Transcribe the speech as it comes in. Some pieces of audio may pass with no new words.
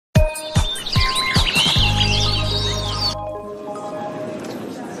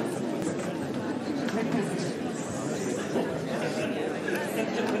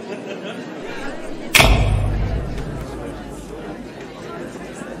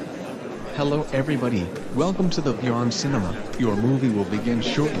Hello everybody, welcome to the Beyond Cinema. Your movie will begin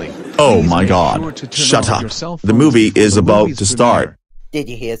shortly. Oh Please my make god. sure to turn Shut off up. your cell The phones movie before is the about movie's to start. premiere. Did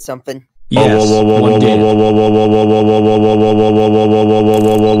you hear something? Yes, one did.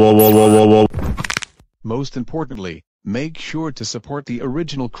 Most importantly, make sure to support the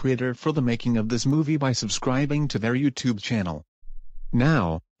original creator for the making of this movie by subscribing to their YouTube channel.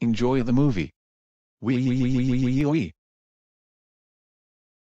 Now, enjoy the movie. Wee.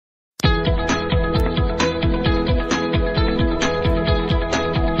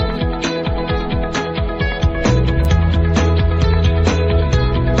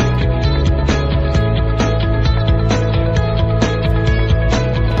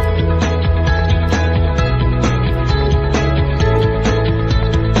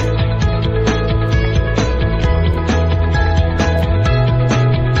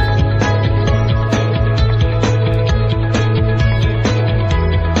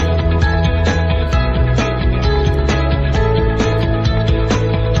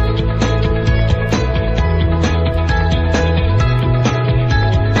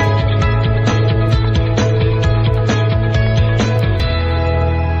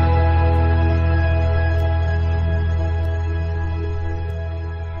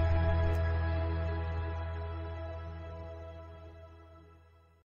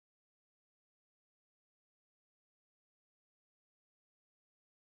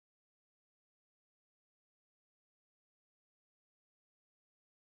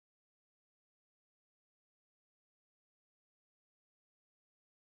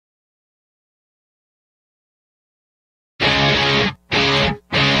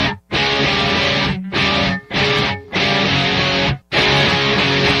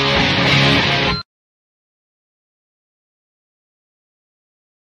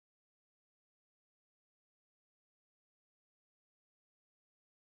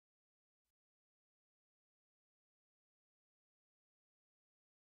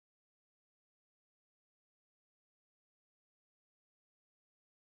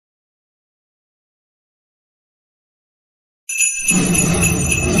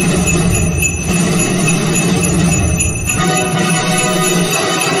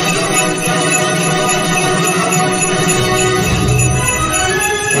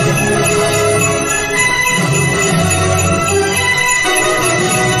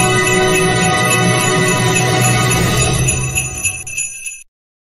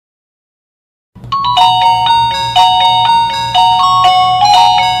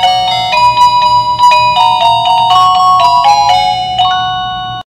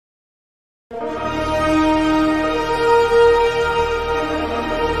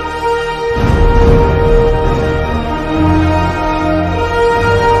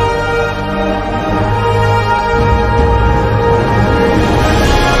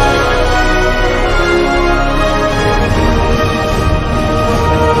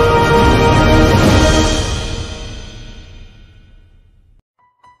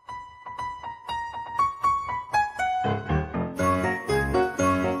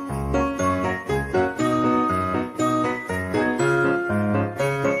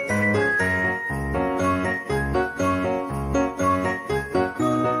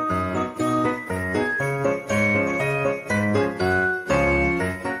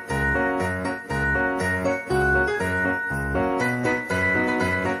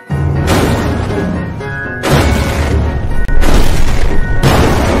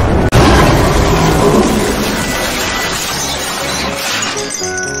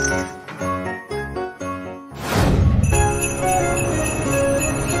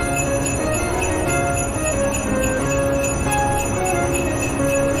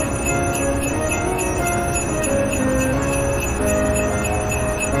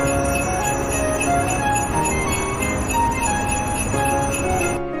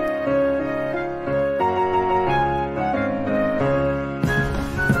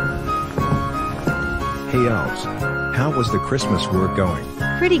 Hey elves. How was the Christmas work going?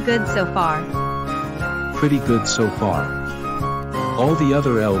 Pretty good so far. Pretty good so far. All the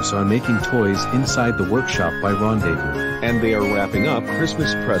other elves are making toys inside the workshop by Rendezvous. And they are wrapping up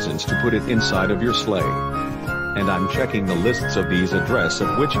Christmas presents to put it inside of your sleigh. And I'm checking the lists of these address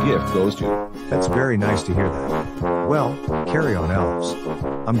of which gift goes to. That's very nice to hear that. Well, carry on elves.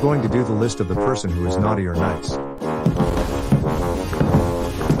 I'm going to do the list of the person who is naughty or nice.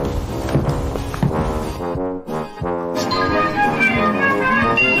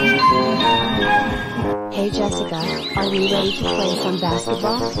 Hey Jessica, are we ready to play some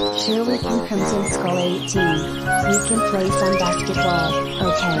basketball? Sure, we can. Crimson Skull 18. We can play some basketball,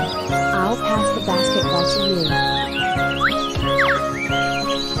 okay. I'll pass the basketball to you.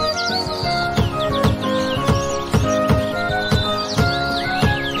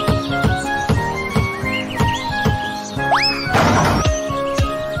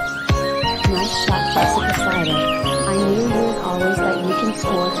 can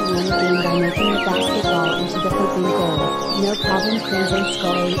score to win the game by making the basketball into the hooping goal. No problem, Crimson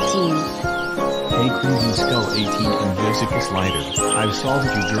Skull 18. Hey Crimson Skull 18 and Jessica Slider, I saw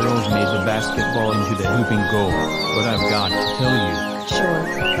that you girls made the basketball into the hooping goal, but I've got to tell you. Sure,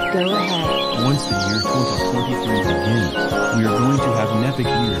 go ahead. Once the year 2023 begins, we are going to have an epic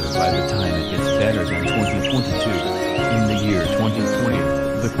year by the time it gets better than 2022. In the year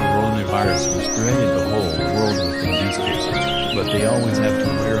 2020, the coronavirus was spreading the whole world with these cases, but they always have to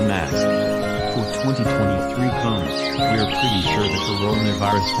wear a mask. For 2023 comes, we're pretty sure the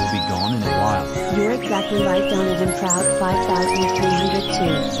coronavirus will be gone in a while. You're exactly right, Donovan Proud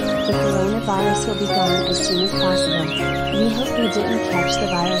 5302. The coronavirus will be gone as soon as possible. We hope we didn't catch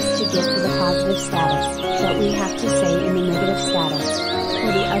the virus to get to the positive status, but we have to stay in the negative status. For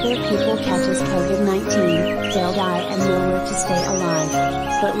the other people catches COVID-19, they'll die and nowhere to stay alive.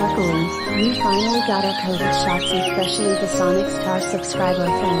 But luckily, we finally got our COVID shots, especially the Sonicstar subscriber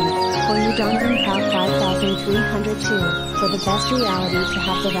friend. For you Donovan Proud 5302, for the best reality to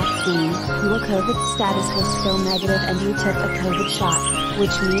have the vaccine, your COVID status was still negative and you took a COVID shot,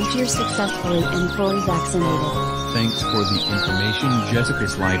 which means you're successfully and fully vaccinated. Thanks for the information, Jessica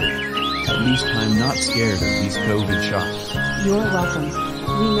Slider. At least I'm not scared of these COVID shots. You're welcome.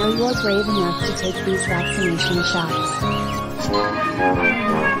 We know you're brave enough to take these vaccination shots.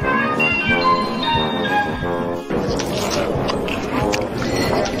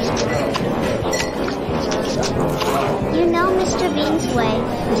 You know Mr. Bean's way.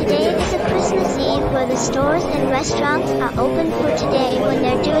 Today is a Christmas Eve where the stores and restaurants are open for today when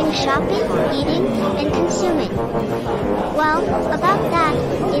they're doing shopping, eating, and consuming. Well, about that,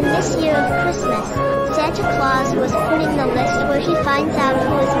 in this year of Christmas, Santa Claus was putting the list where he finds out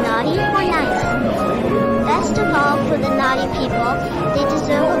who is naughty or nice. Best of all for the naughty people, they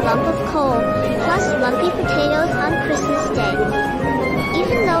deserve a lump of coal, plus lumpy potatoes on Christmas Day.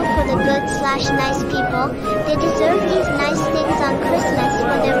 Even though for the good/nice people, they deserve these nice things on Christmas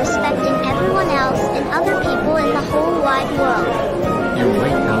when they're respecting everyone else and other people in the whole wide world. You're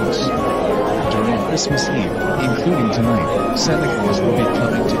right, Alice. During Christmas Eve, including tonight, Santa Claus will be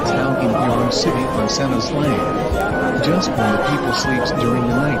coming to town in your city on Santa's sleigh. Just when the people sleeps during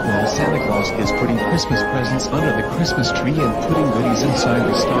the night while Santa Claus is putting Christmas presents under the Christmas tree and putting goodies inside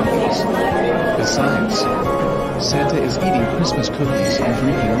the stockings. Besides, Santa is eating Christmas cookies and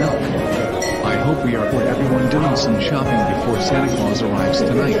drinking milk. I hope we are for everyone doing some shopping before Santa Claus arrives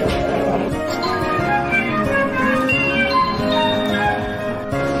tonight.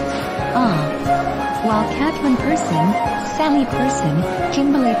 While Catherine Person, Sally Person,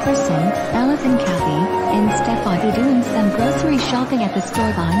 Kimberly Person, Alice and Kathy, and Steph are doing some grocery shopping at the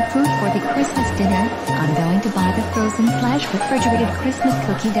store buying food for the Christmas dinner, I'm going to buy the frozen/refrigerated Christmas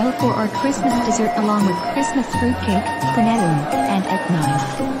cookie dough for our Christmas dessert along with Christmas fruitcake, banana, and eggnog.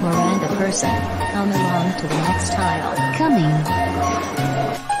 Miranda Person, come along to the next aisle. Coming.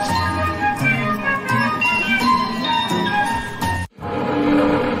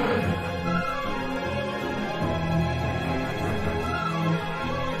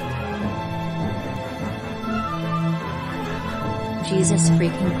 Jesus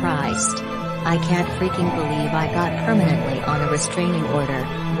freaking Christ. I can't freaking believe I got permanently on a restraining order,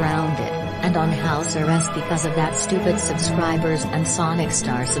 grounded, and on house arrest because of that stupid subscribers and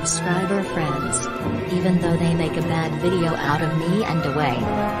Sonicstar subscriber friends. Even though they make a bad video out of me and away.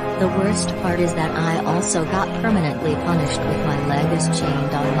 The worst part is that I also got permanently punished with my leg is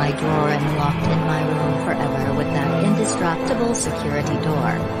chained on my drawer and locked in my room forever with that indestructible security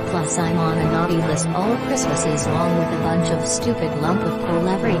door. Plus I'm on a naughty list all Christmases long with a bunch of stupid lump of coal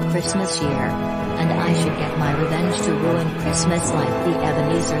every Christmas year. And I should get my revenge to ruin Christmas like the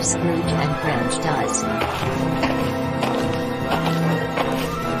Ebenezer Scrooge and Grinch does.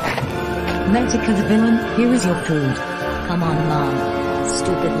 Medica the villain, here is your food. Come on Mom.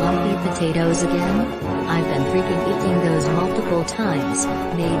 Stupid lumpy potatoes again? I've been freaking eating those multiple times,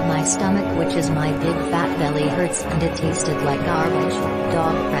 made my stomach which is my big fat belly hurts and it tasted like garbage,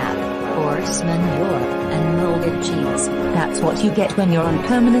 dog crap, horse manure, and molded cheese. That's what you get when you're on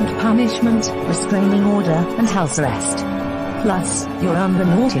permanent punishment, restraining order, and house arrest. Plus, you're on the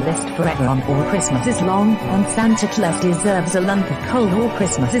naughty list forever on all Christmas is long, and Santa Claus deserves a lump of coal all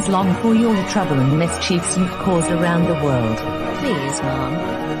Christmas is long for all the trouble and mischiefs you've caused around the world. Please Mom.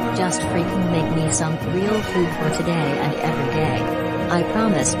 Just freaking make me some real food for today and every day. I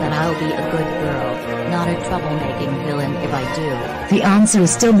promise that I'll be a good girl, not a troublemaking villain if I do. The answer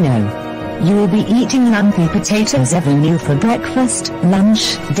is still no. You will be eating lumpy potatoes every meal for breakfast,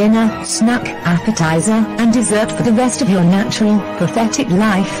 lunch, dinner, snack, appetizer, and dessert for the rest of your natural, pathetic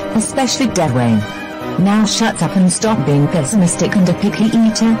life, especially Deadwayne. Now shut up and stop being pessimistic and a picky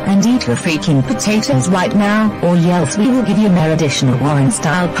eater and eat your freaking potatoes right now, or else we will give you more additional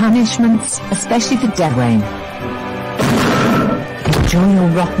Warren-style punishments, especially for dead rain. Enjoy your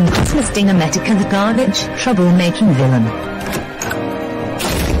rotten Christmas dinner-matica, the garbage, troublemaking villain.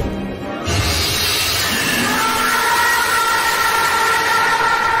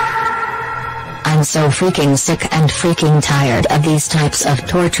 I'm so freaking sick and freaking tired of these types of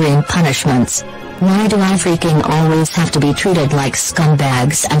torturing punishments. Why do I freaking always have to be treated like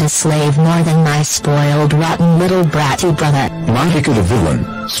scumbags and a slave more than my spoiled rotten little bratty brother? Matica the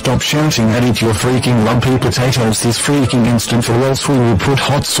villain, stop shouting and eat your freaking lumpy potatoes this freaking instant, or else we will put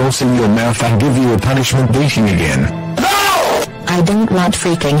hot sauce in your mouth and give you a punishment beating again. No! I don't want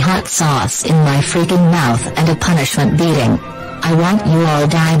freaking hot sauce in my freaking mouth and a punishment beating. I want you all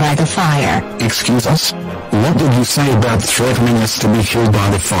die by the fire. Excuse us? What did you say about threatening us to be killed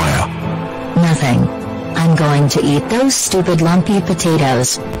by the fire? Nothing. I'm going to eat those stupid lumpy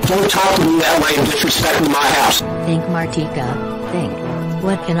potatoes. Don't talk to me that way and disrespect my house. Think, Martika, think.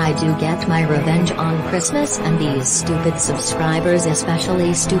 What can I do? Get my revenge on Christmas and these stupid subscribers,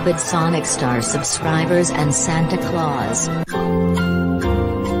 especially stupid Sonicstar subscribers and Santa Claus.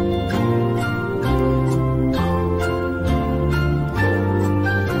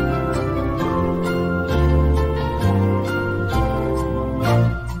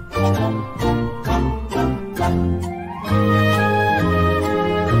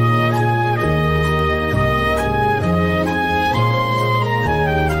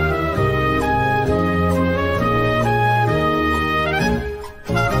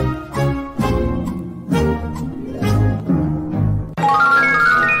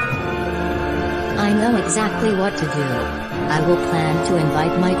 Exactly what to do. I will plan to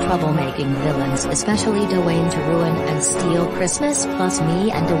invite my troublemaking villains, especially Dwayne, to ruin and steal Christmas, plus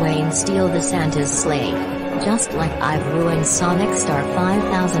me and Dwayne steal the Santa's sleigh. Just like I've ruined Sonicstar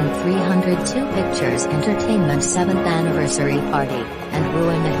 5302 Pictures Entertainment 7th anniversary party, and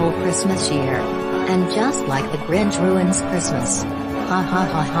ruined the whole Christmas year. And just like the Grinch ruins Christmas. Ha ha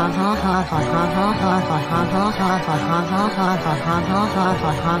ha ha ha ha ha ha ha ha ha ha ha ha ha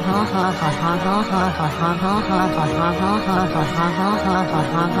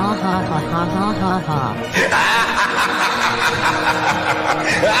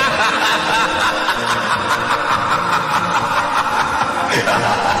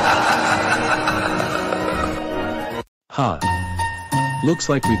Ha. Looks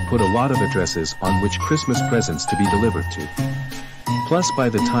like we've put a lot of addresses on which Christmas presents to be delivered to. Plus, by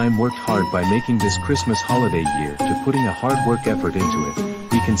the time worked hard by making this Christmas holiday year to putting a hard work effort into it,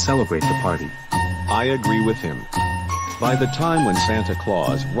 we can celebrate the party. I agree with him. By the time when Santa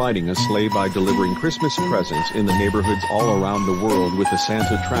Claus riding a sleigh by delivering Christmas presents in the neighborhoods all around the world with the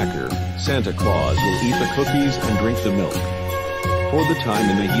Santa tracker, Santa Claus will eat the cookies and drink the milk. For the time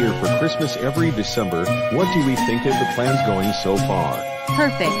in the year for Christmas every December, what do we think of the plans going so far?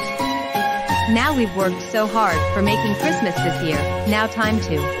 Perfect. Now we've worked so hard for making Christmas this year, now time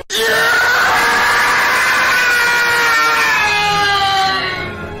to...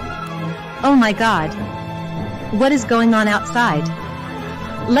 Oh my God. What is going on outside?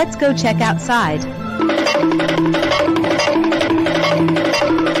 Let's go check outside.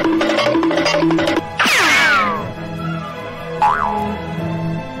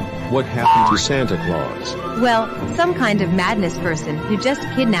 What happened to Santa Claus? Well, some kind of madness person who just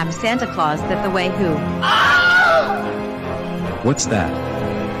kidnapped Santa Claus that the way who... What's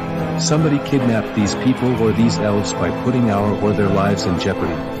that? Somebody kidnapped these people or these elves by putting our or their lives in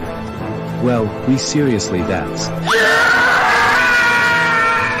jeopardy. Well, we seriously that's...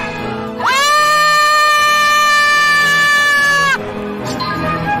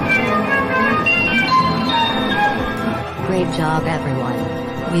 Great job, everyone.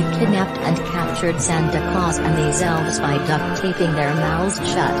 We've kidnapped and captured Santa Claus and these elves by duct taping their mouths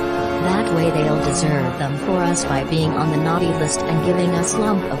shut. That way they'll deserve them for us by being on the naughty list and giving us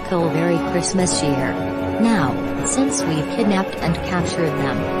lump of coal very Christmas year. Now, since we've kidnapped and captured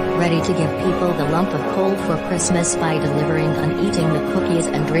them, ready to give people the lump of coal for Christmas by delivering and eating the cookies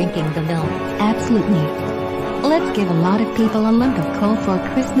and drinking the milk. Absolutely. Let's give a lot of people a lump of coal for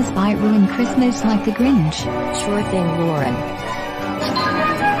Christmas by ruin Christmas like the Grinch. Sure thing, Lauren.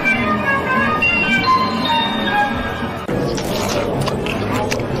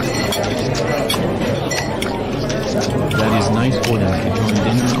 That is nice for them to join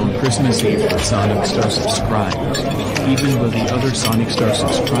dinner on Christmas. Christmas Eve for Sonicstar subscribers, even though the other Sonicstar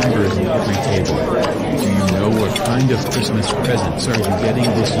subscriber is in every table. Do you know what kind of Christmas presents are you getting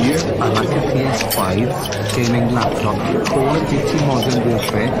this year? I like a PS5, gaming laptop, Call of Duty Modern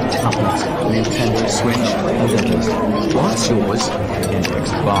Warfare, tablet, Nintendo Switch, and others. What's yours? An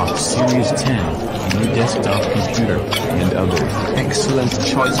Xbox Series 10, new desktop computer, and others. Excellent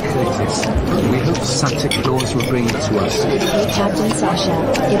choice, Curtis. We hope Santa Claus will bring it to us. Hey Captain Sasha,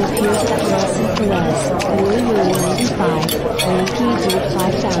 it appears that Wilson Perez, Louis 95, Yankee Dude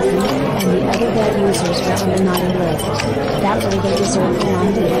 5000, and the other bad users were on the naughty list. That way they deserve the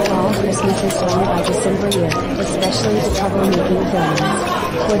line to get all Christmases done by December year, especially the troublemaking villains.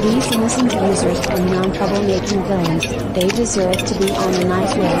 For these innocent users and non-troublemaking villains, they deserve to be on the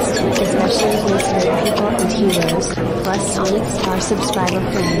nice list, especially these good people and heroes, plus Sonicstar subscriber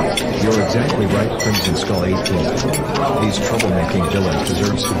friends. You're exactly right, Crimson Skull 18. These troublemaking villains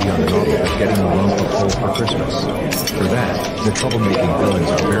deserves to be on the naughty but getting a lump of coal for Christmas. For that, the troublemaking villains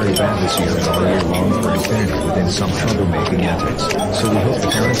are very bad this year and all year long for infinity within some troublemaking antics. So we hope the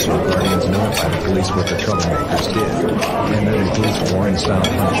parents or guardians notify the police what the troublemakers did. And that includes Warren-style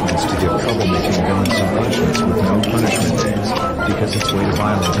punishments to give troublemaking villains some punishments with no punishment days, because it's way too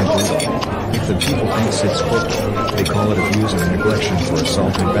violent and brutal. If the people think it's football, they call it abuse and neglection for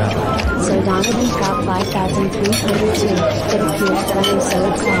assault and battery. So Donovan's got 5,302. It appears that I'm so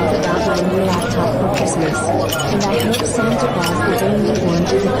excited about my new laptop for Christmas. And I hope Santa Claus will bring me one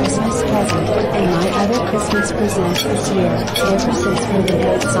as a Christmas present, and my other Christmas presents this year, ever since we're the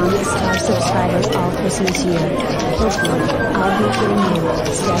good Sonicstar subscribers all Christmas year. Hopefully, I'll be getting you,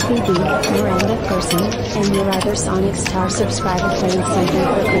 Steffi B, Miranda Person, and your other Sonicstar subscriber playing something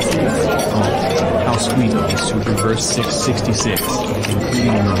for Christmas. How sweet of the Superverse 666,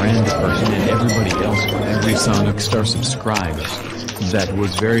 including Miranda Person and everybody else for every Sonicstar subscriber. That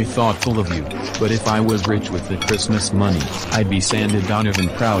was very thoughtful of you, but if I was rich with the Christmas money, I'd be Santa Donovan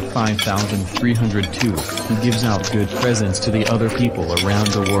Proud 5302, who gives out good presents to the other people around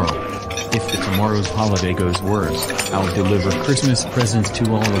the world. If the tomorrow's holiday goes worse, I'll deliver Christmas presents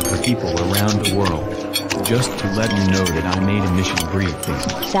to all of the people around the world. Just to let you know that I made a mission briefing.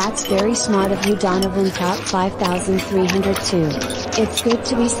 That's very smart of you, Donovan Proud 5302. It's good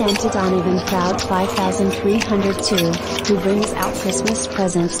to be Santa Donovan Proud 5302, who brings out Christmas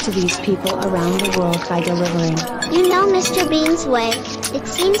presents to these people around the world by delivering. You know, Mr. Bean's way, it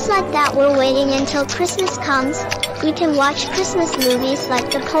seems like that we're waiting until Christmas comes. We can watch Christmas movies like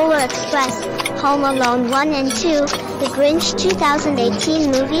The Polar Express, Home Alone 1 and 2, The Grinch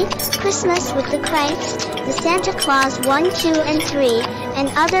 2018 movie, Christmas with the Cranks, The Santa Claus 1, 2 and 3,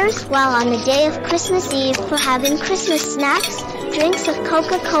 and others, while on the day of Christmas Eve for having Christmas snacks, drinks of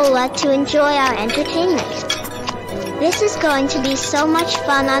Coca-Cola to enjoy our entertainment. This is going to be so much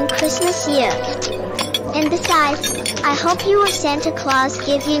fun on Christmas year. And besides, I hope you or Santa Claus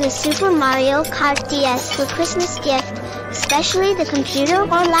give you the Super Mario Kart DS for Christmas gift, especially the computer or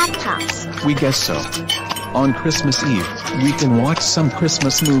laptops. We guess so. On Christmas Eve, we can watch some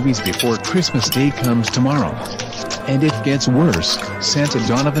Christmas movies before Christmas Day comes tomorrow. And if it gets worse, Santa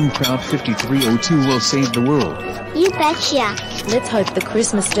Donovan Proud 5302 will save the world. You betcha. Let's hope the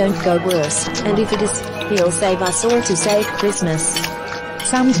Christmas don't go worse, and if it is, he'll save us all to save Christmas.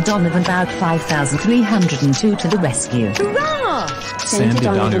 Santa Donovan Proud 5302 to the rescue. Hurrah! Santa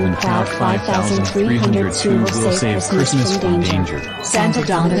Donovan Proud 5302 will save Christmas from danger. Santa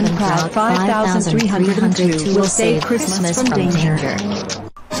Donovan Proud 5302 will save Christmas from danger.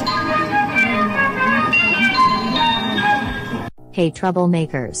 Hey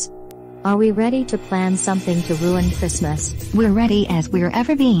troublemakers. Are we ready to plan something to ruin Christmas? We're ready as we'll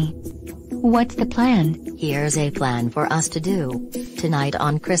ever be. What's the plan? Here's a plan for us to do. Tonight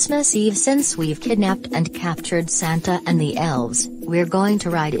on Christmas Eve, since we've kidnapped and captured Santa and the elves, we're going to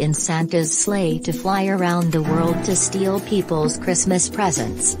ride in Santa's sleigh to fly around the world to steal people's Christmas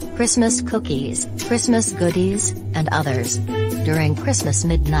presents, Christmas cookies, Christmas goodies, and others. During Christmas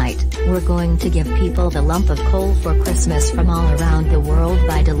midnight, we're going to give people the lump of coal for Christmas from all around the world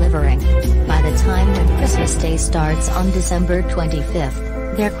by delivering. By the time when Christmas Day starts on December 25th,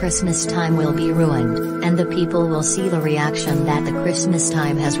 their Christmas time will be ruined, and the people will see the reaction that the Christmas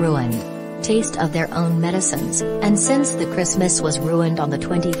time has ruined. Taste of their own medicines, and since the Christmas was ruined on the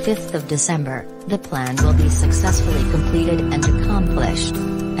 25th of December, the plan will be successfully completed and accomplished.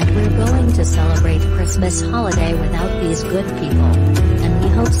 And we're going to celebrate Christmas holiday without these good people. And we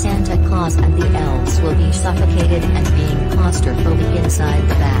hope Santa Claus and the elves will be suffocated and being claustrophobic inside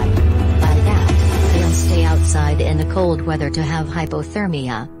the bag. By that, they'll stay outside in the cold weather to have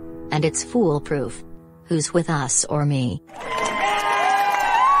hypothermia. And it's foolproof. Who's with us or me?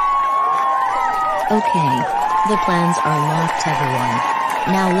 Okay. The plans are locked, everyone.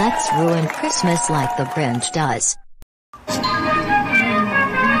 Now let's ruin Christmas like the Grinch does.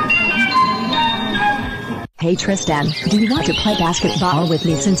 Hey Tristan, do you want to play basketball with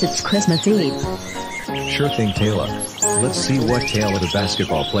me since it's Christmas Eve? Sure thing, Taylor. Let's see what Taylor the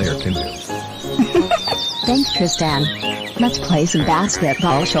basketball player can do. Thanks Tristan. Let's play some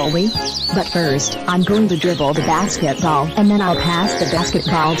basketball, shall we? But first, I'm going to dribble the basketball and then I'll pass the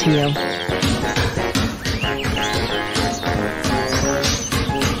basketball to you.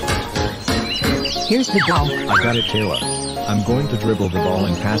 Here's the ball. I got it, Taylor. I'm going to dribble the ball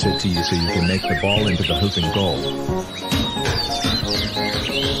and pass it to you so you can make the ball into the hoop and goal.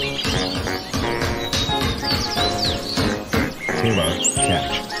 Taylor,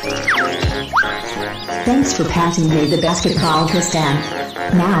 catch. Thanks for passing me the basketball, Tristan.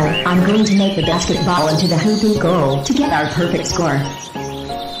 Now, I'm going to make the basketball into the hoop and goal to get our perfect score.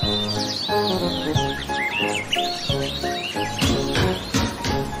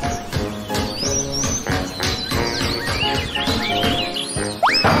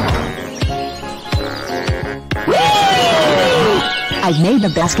 I made the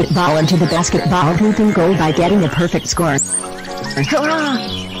basketball into the basketball hoop and goal by getting a perfect score. Hurrah!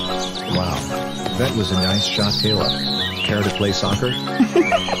 Wow. That was a nice shot, Taylor. Care to play soccer?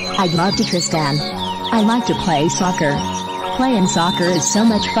 I'd love to, Tristan. I like to play soccer. Playing soccer is so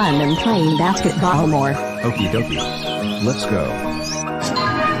much fun than playing basketball more. Okie dokie. Let's go.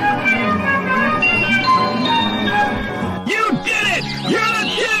 You did it! You're the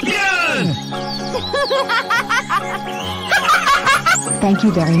champion! Thank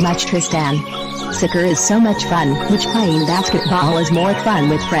you very much, Tristan. Soccer is so much fun, which playing basketball is more fun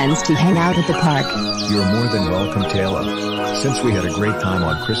with friends to hang out at the park. You're more than welcome, Taylor. Since we had a great time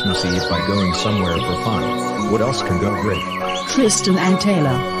on Christmas Eve by going somewhere for fun, what else can go great? Tristan and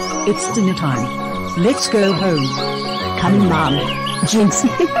Taylor, it's dinner time. Let's go home. Coming, Mom. Jinx.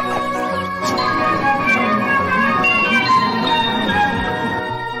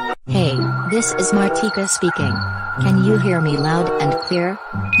 Hey, this is Martika speaking. Can you hear me loud and clear?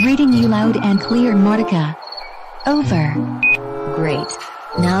 Reading you loud and clear, Martika. Over. Great.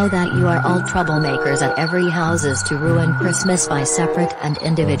 Now that you are all troublemakers at every houses to ruin Christmas by separate and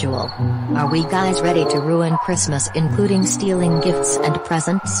individual. Are we guys ready to ruin Christmas including stealing gifts and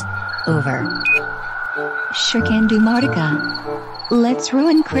presents? Over. Sure can do, Martika. Let's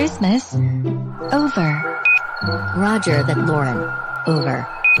ruin Christmas. Over. Roger that, Lauren. Over.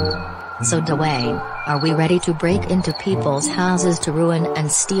 So Dwayne, are we ready to break into people's houses to ruin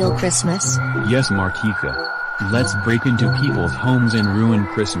and steal Christmas? Yes, Martika. Let's break into people's homes and ruin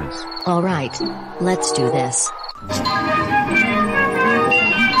Christmas. Alright. Let's do this.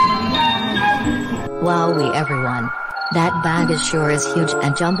 Wowee everyone. That bag is sure is huge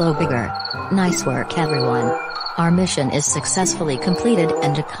and jumbo bigger. Nice work everyone. Our mission is successfully completed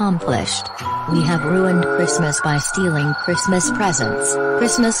and accomplished. We have ruined Christmas by stealing Christmas presents,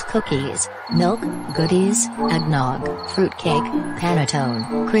 Christmas cookies, milk, goodies, eggnog, fruitcake,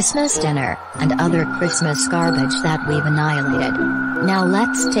 panettone, Christmas dinner, and other Christmas garbage that we've annihilated. Now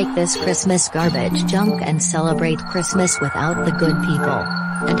let's take this Christmas garbage junk and celebrate Christmas without the good people.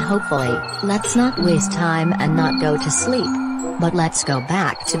 And hopefully, let's not waste time and not go to sleep. But let's go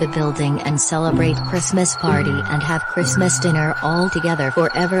back to the building and celebrate Christmas party and have Christmas dinner all together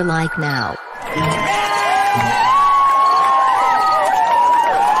forever like now.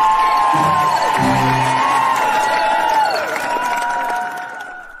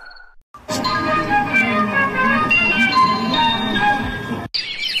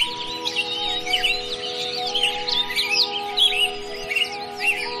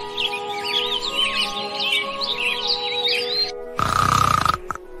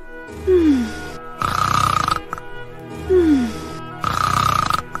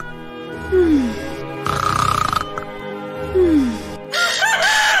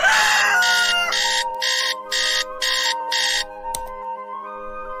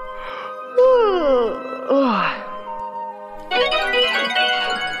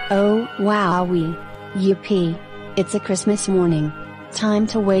 Oh, wowee. Yippee. It's a Christmas morning. Time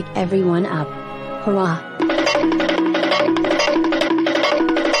to wake everyone up. Hurrah.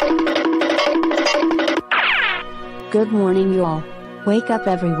 Good morning y'all. Wake up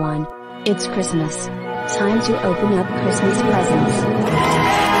everyone. It's Christmas. Time to open up Christmas presents.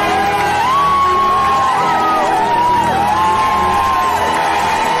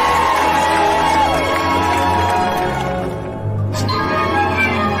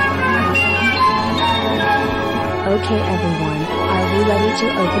 Okay everyone, are we ready to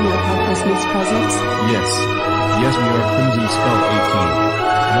open up our Christmas presents? Yes. Yes, we are Crimson Skull 18.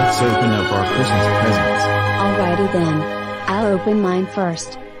 Let's open up our Christmas presents. Alrighty then. I'll open mine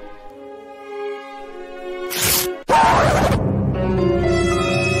first.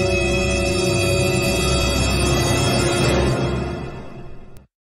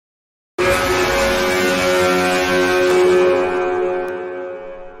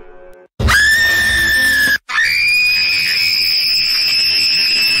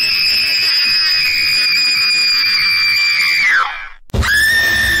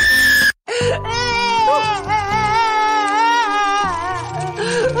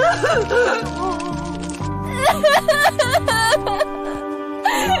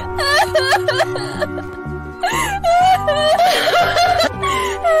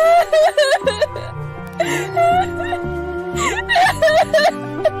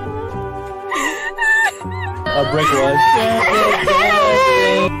 A break was.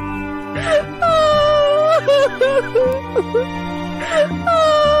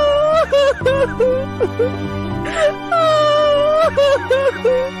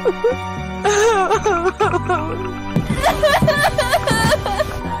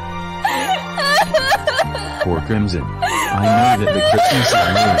 Poor Crimson. I know that the Christmas is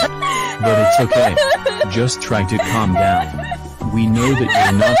ruined, but it's okay. Just try to calm down. We know that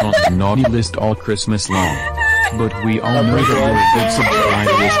you're not on the naughty list all Christmas long. But we all know that you're a good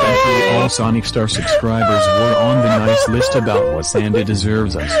subscriber, especially all Sonicstar subscribers were on the nice list about what Santa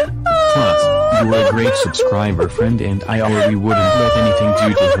deserves us. Plus, you're a great subscriber friend and we wouldn't let anything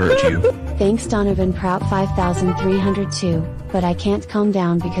do to hurt you. Thanks Donovan Prout 5302, but I can't calm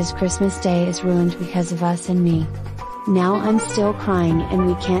down because Christmas Day is ruined because of us and me. Now I'm still crying and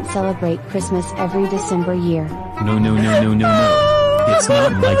we can't celebrate Christmas every December year. No. It's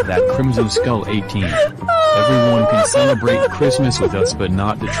not like that, Crimson Skull 18. Everyone can celebrate Christmas with us but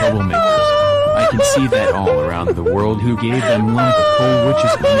not the troublemakers. I can see that all around the world who gave them lump of coal, which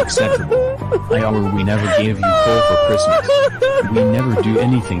is unacceptable. We never gave you coal for Christmas. We never do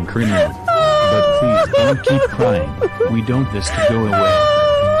anything criminal. But please don't keep crying, we don't this to go away.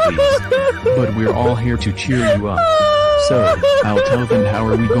 Please. But we're all here to cheer you up. So, I'll tell them how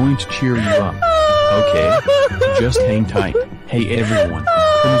are we going to cheer you up. Okay? Just hang tight. Hey everyone,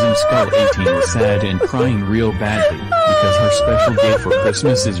 Crimson Skull 18 is sad and crying real badly, because her special day for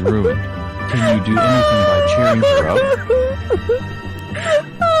Christmas is ruined. Can you do anything by cheering her up?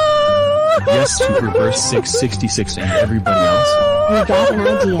 Yes, Superverse 666 and everybody else? We got an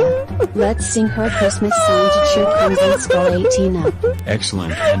idea. Let's sing her a Christmas song to cheer Crimson Skull 18 up.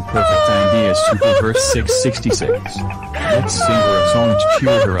 Excellent and perfect idea, Superverse 666. Let's sing her a song to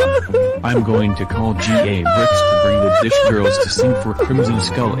cheer her up. I'm going to call GA Bricks to bring the Dish Girls to sing for Crimson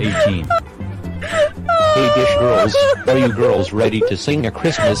Skull 18. Hey Dish Girls, are you girls ready to sing a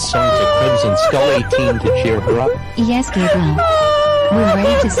Christmas song to Crimson Skull 18 to cheer her up? Yes, Gabriel. We're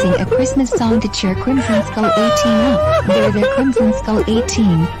ready to sing a Christmas song to cheer Crimson Skull 18 up. There, Crimson Skull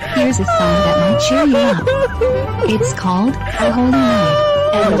 18, here's a song that might cheer you up. It's called, A Holy Night.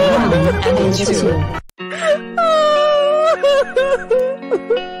 And the 1 and the 2.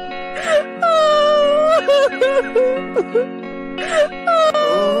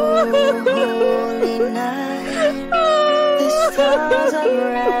 Holy night, the stars are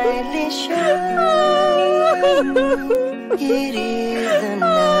brightly shining. It is the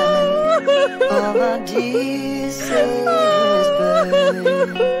night of our dear Savior's birth.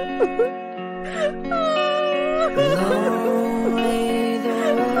 Long lay the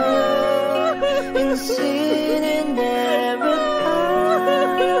world in sin and error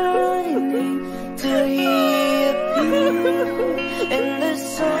pining, till He appeared and the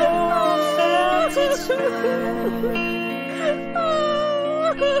soul felt its worth.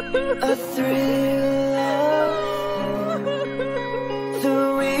 A thrill of hope, the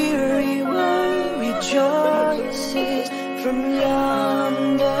weary world rejoices from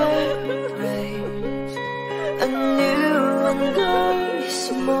yonder grace. A new and glorious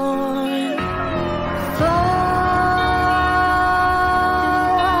morn, fall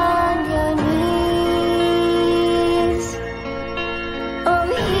on your knees. Oh,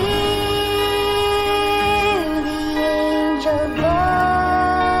 hear the angel voices.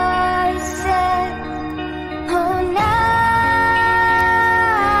 Oh, night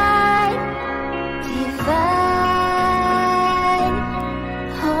divine.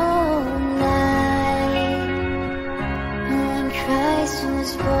 Oh, night when Christ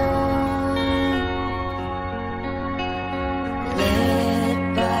was born.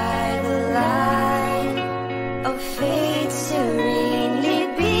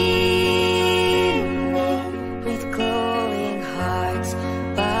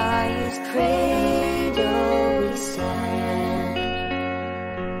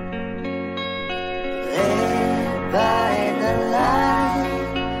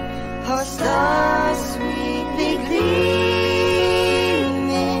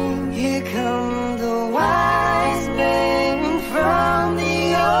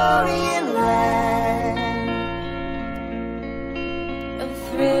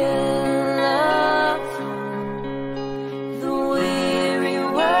 thrill of the weary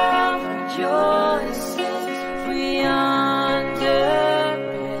world rejoices. VYONDER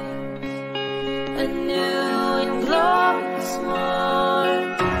is a new and glorious morn.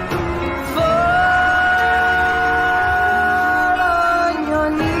 Fall on your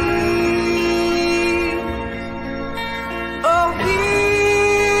knees. Oh, hear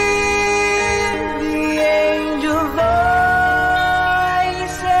the angel voices.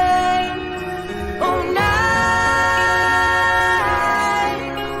 Oh, night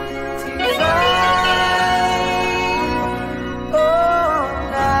divine. Oh,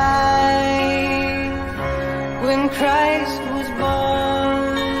 night when Christ was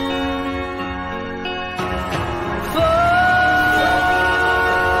born. Fall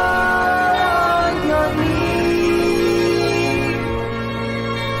on your knees.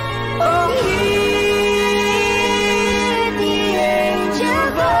 Oh, hear the angel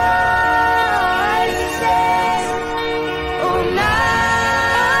voices. Oh, night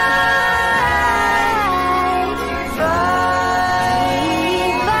divine.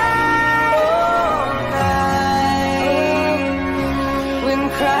 Oh, night when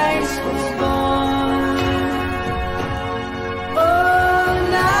Christ was born. Oh,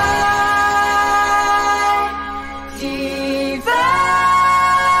 night divine.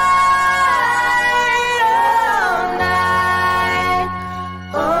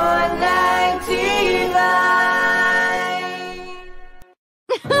 Oh, night divine.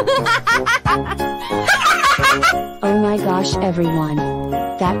 Oh my gosh everyone!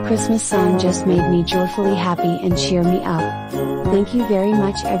 That Christmas song just made me joyfully happy and cheer me up. Thank you very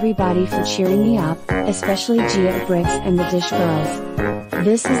much everybody for cheering me up, especially Gia Bricks and the Dish Girls.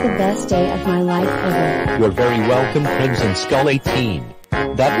 This is the best day of my life ever. You're very welcome, Crimson Skull 18.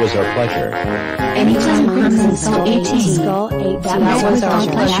 That was our pleasure. Anytime Crimson Skull 18. That was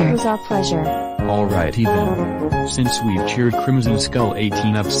our pleasure. Alrighty then. Since we've cheered Crimson Skull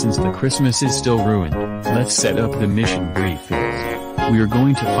 18 up since the Christmas is still ruined, let's set up the mission briefings. We are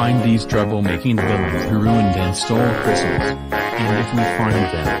going to find these troublemaking villains who ruined and stole Christmas. And if we find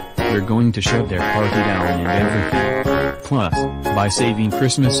them, we're going to shut their party down and everything. Plus, by saving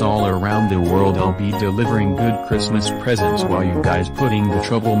Christmas all around the world, I'll be delivering good Christmas presents while you guys putting the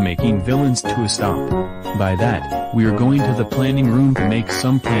troublemaking villains to a stop. By that, we're going to the planning room to make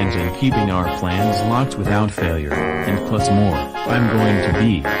some plans and keeping our plans locked without failure, and plus more. I'm going to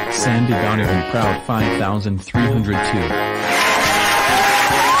be Sandy Donovan Proud 5302.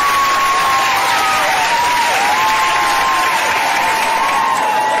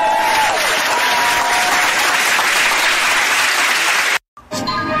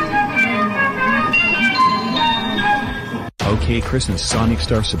 Okay, Christmas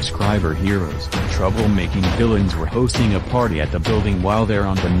Sonicstar subscriber heroes, troublemaking villains were hosting a party at the building while they're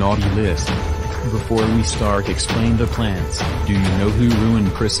on the naughty list. Before we start, explain the plans. Do you know who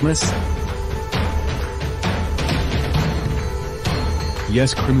ruined Christmas?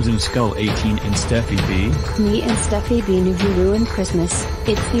 Yes, Crimson Skull 18 and Steffi B. Me and Steffi B knew who ruined Christmas.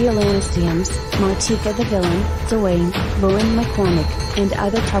 It's the Elanistiums, Martika the villain, Dwayne, Lauren McCormick, and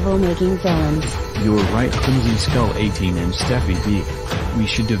other troublemaking villains. You're right, Crimson Skull 18 and Steffi B. We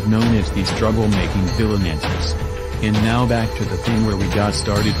should have known it's these troublemaking villainances. And now back to the thing where we got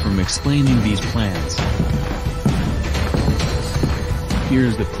started from explaining these plans.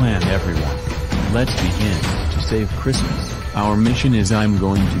 Here's the plan, everyone. Let's begin. To save Christmas, our mission is I'm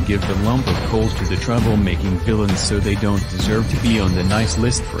going to give the lump of coal to the troublemaking villains so they don't deserve to be on the nice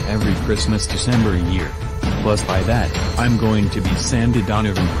list for every Christmas December year. Plus by that, I'm going to be Sandy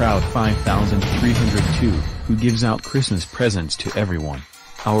Donovan Proud 5302, who gives out Christmas presents to everyone.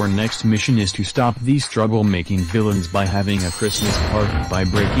 Our next mission is to stop these troublemaking villains by having a Christmas party by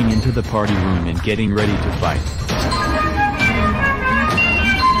breaking into the party room and getting ready to fight.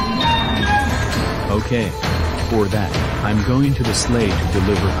 Okay. For that, I'm going to the sleigh to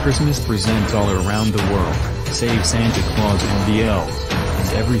deliver Christmas presents all around the world, save Santa Claus and the elves, and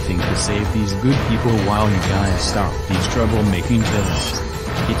everything to save these good people while you guys stop these troublemaking villains.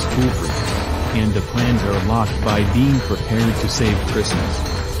 It's foolproof. And the plans are locked by being prepared to save Christmas.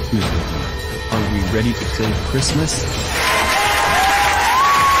 Who's with me? Are we ready to save Christmas?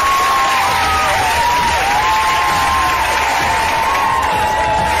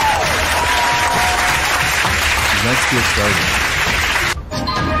 Let's get started.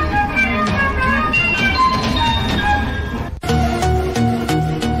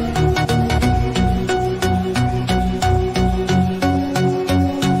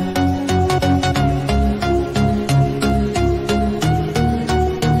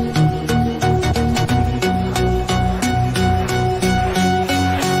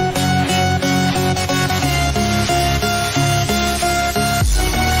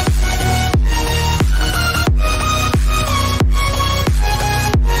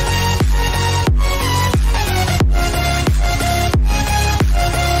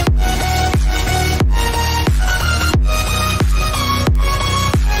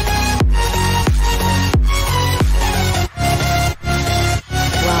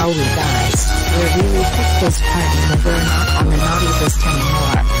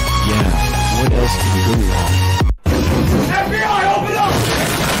 can go wrong? FBI, open up!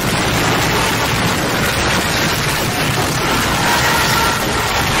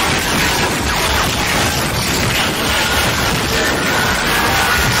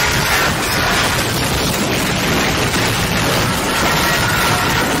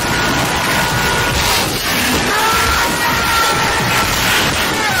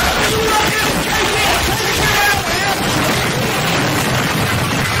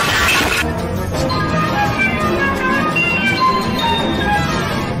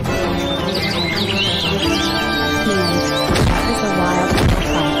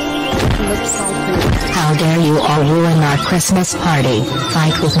 How dare you all ruin our Christmas party,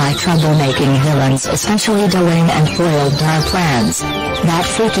 fight with my troublemaking villains, especially Dwayne and foiled our plans. That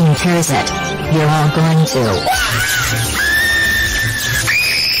freaking tears it. You're all going to.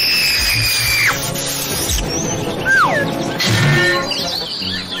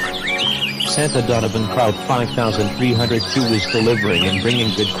 Santa Donovan Proud 5302 is delivering and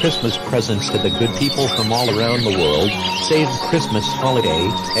bringing good Christmas presents to the good people from all around the world, save Christmas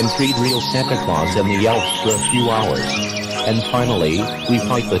holiday, and treat real Santa Claus and the elves for a few hours. And finally, we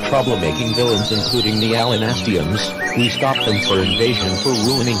fight the troublemaking villains including the Alanastians, we stop them for invasion for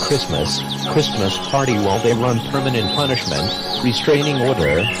ruining Christmas party while they run permanent punishment, restraining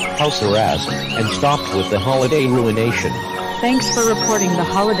order, house arrest, and stopped with the holiday ruination. Thanks for reporting the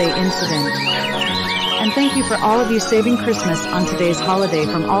holiday incident. And thank you for all of you saving Christmas on today's holiday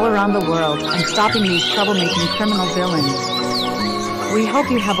from all around the world and stopping these troublemaking criminal villains. We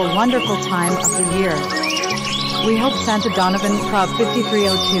hope you have a wonderful time of the year. We hope Santa Donovan Proud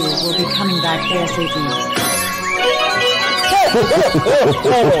 5302 will be coming back ASAP.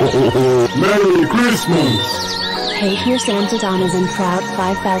 Merry Christmas! Hey, here's Santa Donovan Proud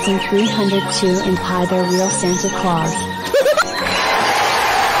 5302 and hi there, real Santa Claus.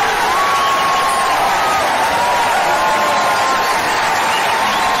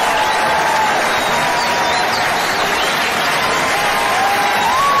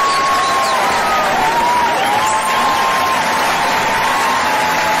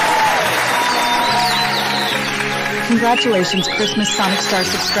 Congratulations Christmas Sonicstar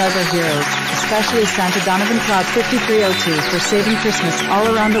subscriber heroes, especially Santa Donovan Proud 5302 for saving Christmas all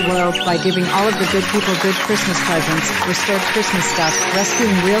around the world by giving all of the good people good Christmas presents, restored Christmas stuff,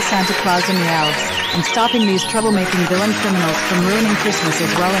 rescuing real Santa Claus and the elves, and stopping these troublemaking villain criminals from ruining Christmas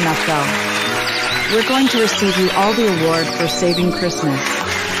is well enough though. We're going to receive you all the award for saving Christmas.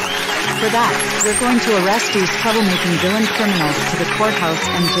 For that, we're going to arrest these troublemaking villain criminals to the courthouse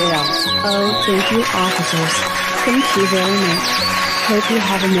and jail. Oh, thank you officers. Thank you very much. Hope you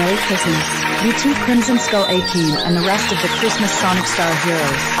have a Merry Christmas. You too, Crimson Skull 18 and the rest of the Christmas Sonicstar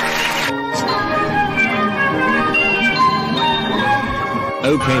heroes.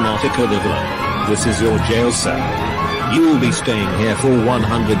 Okay Martica the Villain, this is your jail cell. You will be staying here for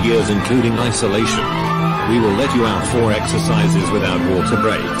 100 years including isolation. We will let you out for exercises without water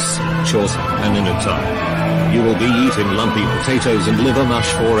breaks, chores, and in a tub. You will be eating lumpy potatoes and liver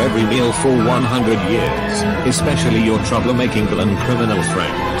mush for every meal for 100 years, especially your troublemaking villain criminal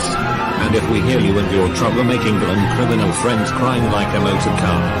friends. And if we hear you and your troublemaking villain criminal friends crying like a motor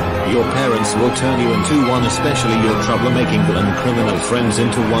car, your parents will turn you into one, especially your troublemaking villain criminal friends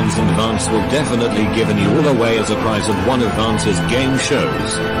into ones, and Vance will definitely giving you all away as a prize of one of Vance's game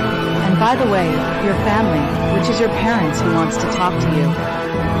shows. And by the way, your family, which is your parents who wants to talk to you.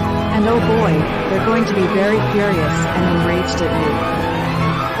 And oh boy, they're going to be very furious and enraged at you.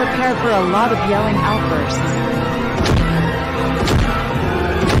 Prepare for a lot of yelling outbursts.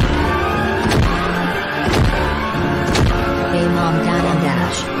 Hey Mom, Dad and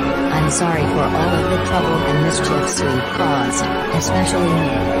Dash. I'm sorry for all of the trouble and mischiefs we've caused, especially me.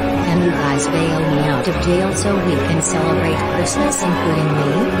 Can you guys bail me out of jail so we can celebrate Christmas including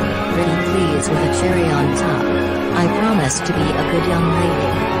me? Pretty please with a cherry on top. I promise to be a good young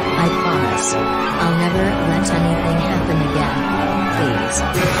lady. I promise. I'll never let anything happen again. Please.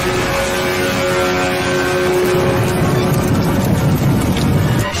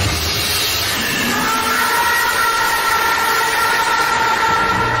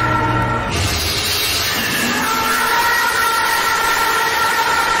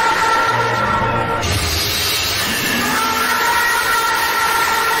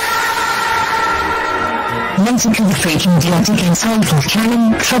 Lexicon freaking idiotic entitled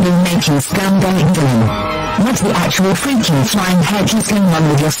cannon troublemaking scumbag villain. What the actual freaking flying heck is going on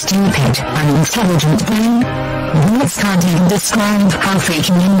with your stupid, unintelligent brain? Words can't even describe how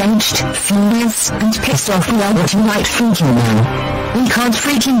freaking enraged, furious, and pissed off we are that you might freaking know. We can't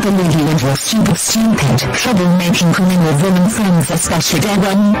freaking believe you and your stupid, troublemaking criminal villain friends, especially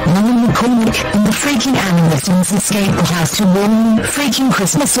Devon, Nolan McCormick, and the freaking animators escape the house to ruin freaking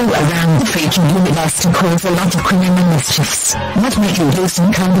Christmas all around the freaking universe to cause a lot of criminal mischiefs. What make you do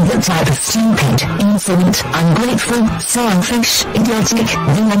some kind of that type of stupid, insolent, ungrateful, selfish, idiotic,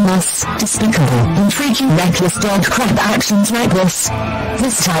 villainous, despicable, and freaking reckless dog crap actions like this?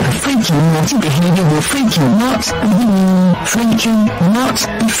 This type of freaking naughty behavior will freaking not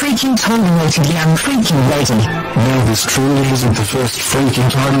be freaking tolerated, young freaking lady. Now this truly isn't the first freaking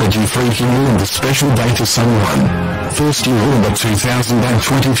time that you freaking ruined the special day to someone. First you ruined the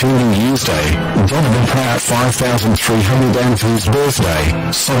 2022 New Year's Day, Donovan Pratt 5302's birthday,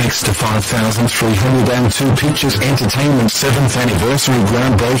 Sonicstar 5302 Pictures Entertainment 7th Anniversary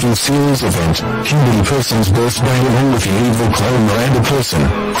Groundbreaking Series event, Kimberly Person's birthday along with the evil clone Miranda Person,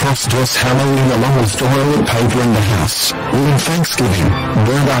 cross-dress Halloween along with toilet paper in the house, ruined Thanksgiving,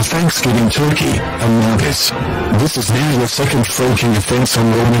 burned our Thanksgiving turkey, and now this. This is now your second freaking offense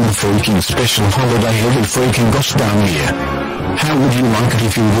on ruining a freaking special holiday every freaking gosh darn year. How would you like it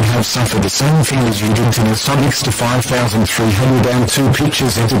if you would have suffered the same thing as you did to the Sonicstar 5302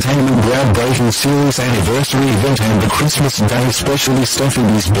 Pictures Entertainment Groundbreaking Series Anniversary event and the Christmas Day specially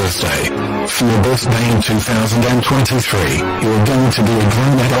Stephanie's birthday? For your birthday in 2023, you're going to be a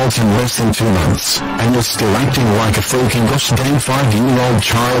grown adult in less than 2 months, and you're still acting like a freaking gosh dang 5-year-old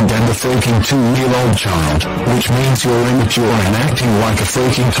child and a freaking 2-year-old child, which means you're immature and acting like a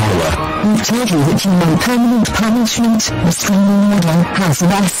freaking toddler. We've told you that you want permanent punishment, restraining order, house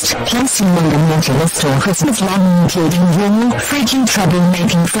arrest, placing on the naughty list or Christmas long including your freaking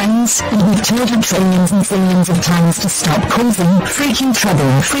trouble-making friends, and we've told you trillions and zillions of times to stop causing freaking trouble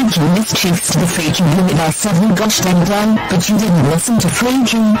and freaking mischiefs to the freaking universe every gosh dang day, but you didn't listen to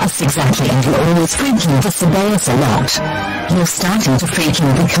freaking us exactly, and you always freaking disobey us a lot. You're starting to freaking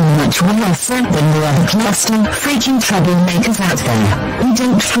become much worse than the other cluster freaking troublemakers out there. We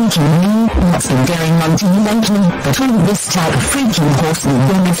don't freaking know what's been going on to you lately, but all this type of freaking horseman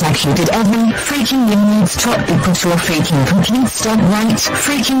woman like you did every freaking year needs to be put to a freaking complete stop right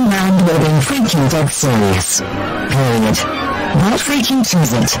freaking round. We're being freaking dead serious. Period. Not freaking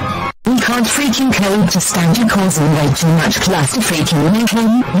choose it. We can't freaking code to stand you causing way too much cluster freaking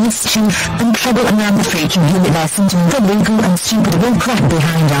mayhem, mischief, and trouble around the freaking universe and all the legal and stupid bull crap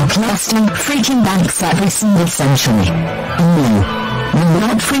behind our cluster freaking banks every single century. And we're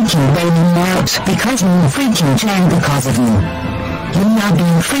not freaking bailing you out because we're freaking jail because of you. You're now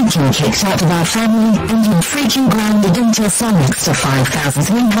being freaking kicked out of our family, and you're freaking grounded until Sonicstar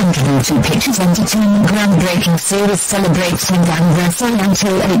 5302 Pictures Entertainment Groundbreaking Series celebrates 10th anniversary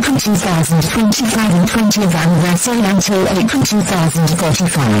until April 2025 and 20th anniversary until April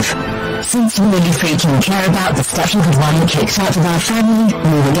 2045. Since you really freaking care about the stuff you had while you kicked out of our family,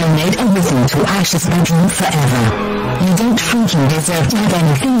 we will donate everything to Ash's bedroom forever. You don't freaking deserve to have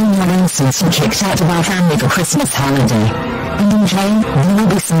anything in your own since you kicked out of our family for Christmas holiday. And in jail, there will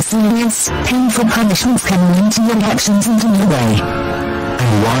be some serious, painful punishments coming into your actions and in your way.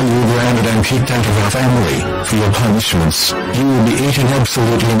 And while you're grounded and kicked out of our family, for your punishments, you will be eating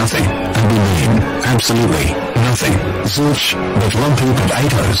absolutely nothing, and be mean, absolutely nothing, zilch, but lumpy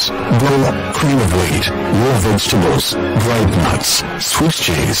potatoes, bull, cream of wheat, raw vegetables, grape nuts, Swiss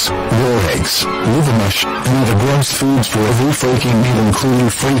cheese, raw eggs, liver mush, and other gross foods for every freaking meal including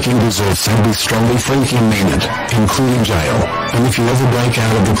freaking desserts, and be strongly freaking mean it, including jail. And if you ever break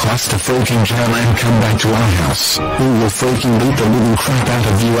out of the cluster freaking jail and come back to our house, we will freaking beat the living crap out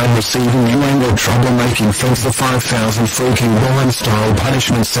of you and receiving you and your troublemaking friends the 5,000 freaking Roman-style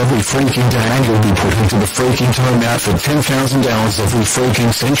punishments every freaking day, and you'll be put into the freaking time out for 10,000 hours every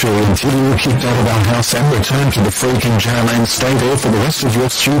freaking century until you are kicked out of our house and return to the freaking jail and stay there for the rest of your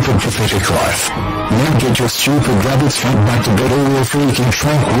stupid pathetic life. Now get your stupid rabbit's fat back to bed, or we'll freaking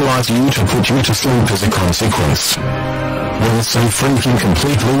tranquilize you to put you to sleep as a consequence. We're so freaking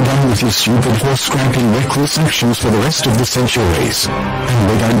completely done with your stupid horse-scrapping reckless actions for the rest of the centuries.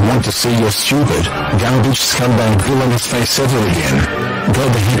 And we don't want to see your stupid, garbage scumbag villainous face ever again. Go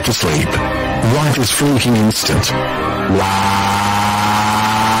the heck to sleep. Right this freaking instant.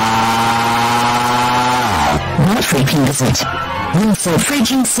 What freaking is it? I'm so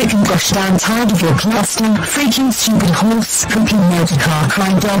freaking sick and gosh damn tired of your cluster, freaking stupid horse, freaking motor car,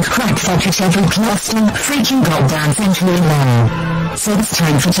 crying dog, crack fuck at every cluster, freaking goddamn century long. So it's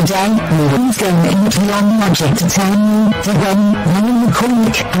time for today. Movie's GoAnimate Beyond Logic to tell you that when running the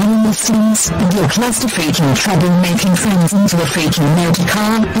comic, animal scenes, and your cluster freaking trouble-making friends into a freaking motor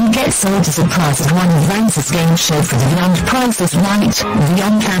car, and get sold as a prize of one of Vance's game show for the Vyond Prize is right,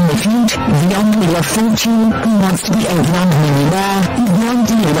 Vyond Family Feud, Vyond Wheel of Fortune, Who Wants to Be a Vyond Millionaire, and Vyond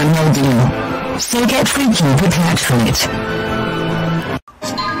Deal or No Deal. So get freaking prepared for it.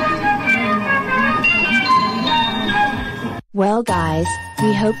 Well guys,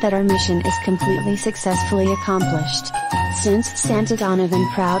 we hope that our mission is completely successfully accomplished. Since Santa Donovan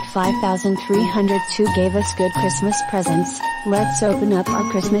Proud 5302 gave us good Christmas presents, let's open up our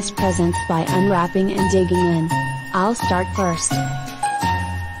Christmas presents by unwrapping and digging in. I'll start first.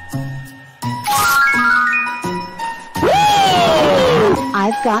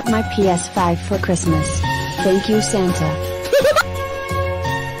 I've got my PS5 for Christmas. Thank you, Santa.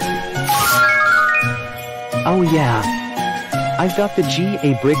 Oh yeah. I've got the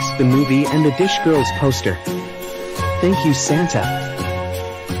G.A. Bricks the movie and the Dish Girls poster. Thank you, Santa.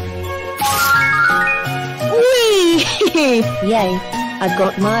 Whee! Yay! I've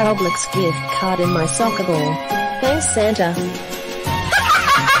got my Obelix gift card in my soccer ball. Thanks, Santa.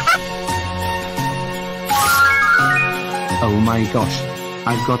 Oh my gosh.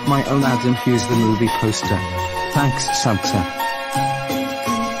 I've got my own Adam Hughes the movie poster. Thanks, Santa.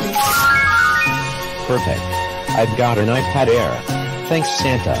 Perfect. I've got an iPad Air. Thanks,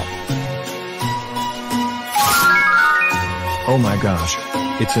 Santa. Oh my gosh.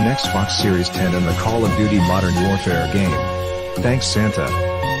 It's an Xbox Series 10 and the Call of Duty Modern Warfare game. Thanks, Santa.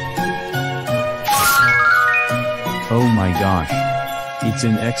 Oh my gosh. It's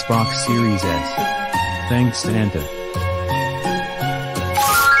an Xbox Series S. Thanks, Santa.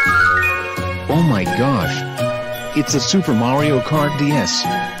 Oh my gosh. It's a Super Mario Kart DS.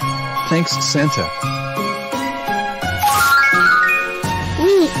 Thanks, Santa.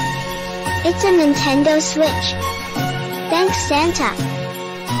 It's a Nintendo Switch. Thanks, Santa.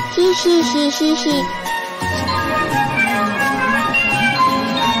 Hee hee hee hee hee.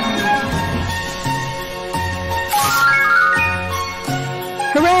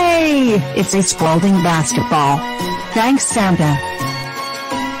 Hooray! It's exploding basketball. Thanks, Santa.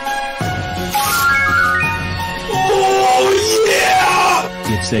 Oh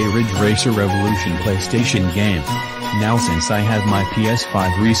yeah! It's a Ridge Racer Revolution PlayStation game. Now since I have my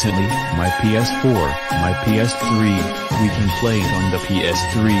PS5 recently, my PS4, my PS3, we can play it on the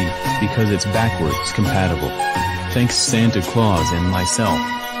PS3, because it's backwards compatible. Thanks Santa Claus and myself.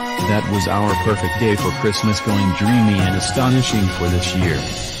 That was our perfect day for Christmas, going dreamy and astonishing for this year.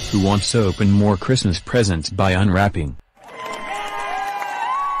 Who wants to open more Christmas presents by unwrapping?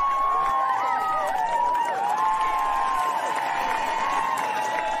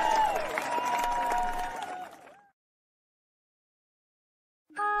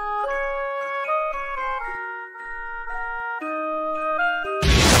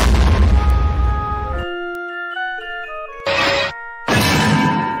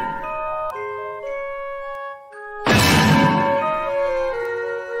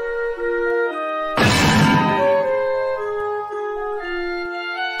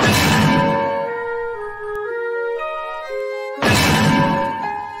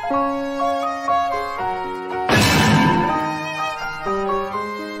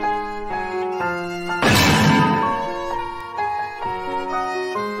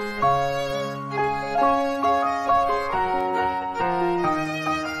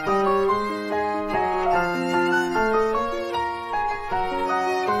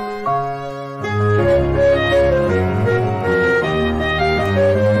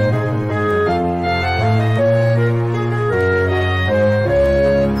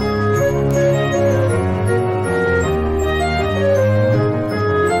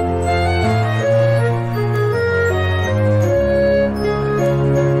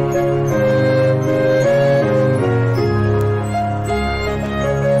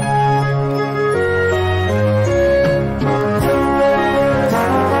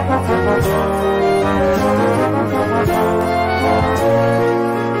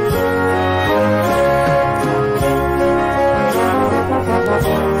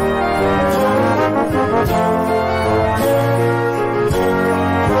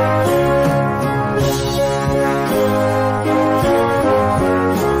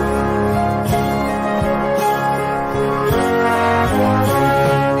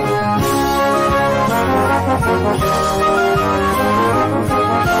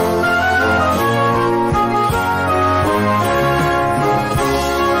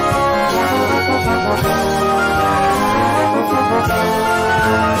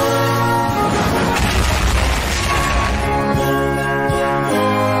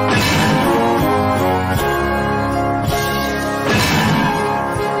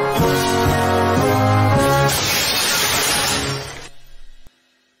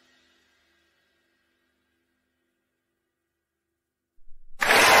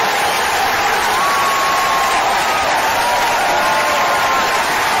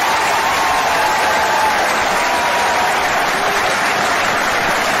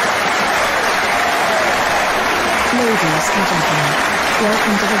 Ladies and gentlemen,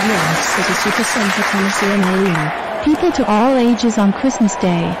 welcome to the VYOND City Supercenter Coliseum. People to all ages on Christmas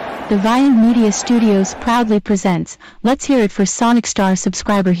Day, the VYOND Media Studios proudly presents. Let's hear it for Sonicstar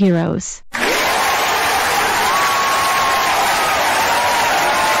subscriber heroes.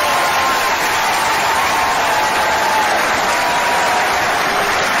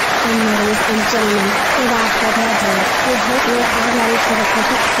 Ladies and gentlemen, without further ado, we hope you are all ready for the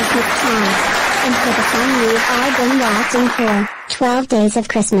perfect Christmas time. And for the fun we've all been watching for 12 Days of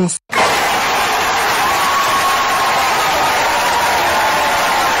Christmas.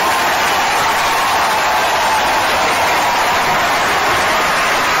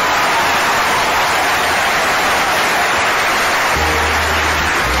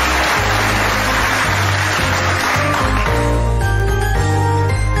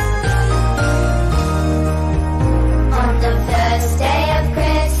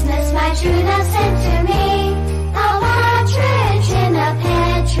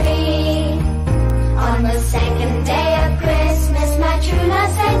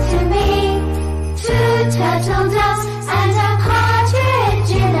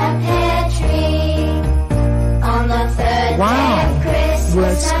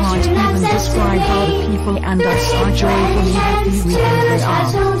 Words can't even describe how the people and us are joyfully happy we they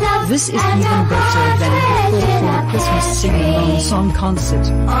are. This is even better than the thoughtful Christmas sing-along song concert.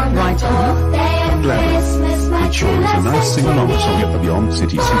 Right, honey? I'm glad we chose a nice sing-along song at the VYOND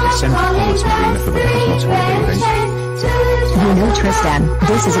City Supercenter Coliseum for the Christmas holiday event. You know, Tristan,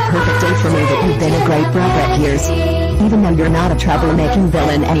 this is a perfect day for me that you've been a great brother at years. Even though you're not a troublemaking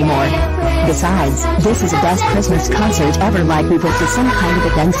villain anymore. Besides, this is the best Christmas concert ever, like we've to some kind of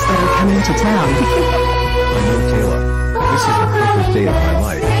events that are coming to town. I know, Taylor. This is the perfect day of my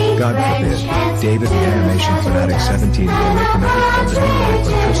life. God forbid, David the Animation Fanatic 17 will make a movie called The New Life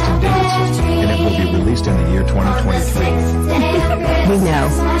of Tristan Davidson, and it will be released in the year 2023. We know.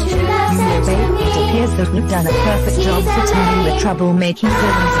 You know, babe, it appears that we've done a perfect job for turning the troublemaking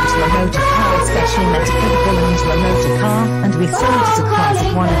villains into a motor car, especially meant for the villain into a motor car, and we sold it as a class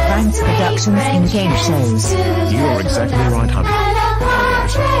of one of Frank's productions in-game shows. You're exactly right, honey.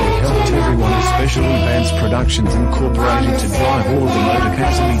 We helped everyone, especially Vance Productions Incorporated, to drive all the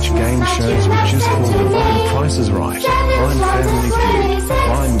motorcars of each game shows, which is called the VYOND Price is Right, VYOND Family Feud,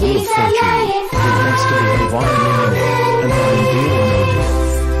 VYOND Wheel of Fortune, the rest of the VYOND Millionaire, and VYOND Deal or No Deal.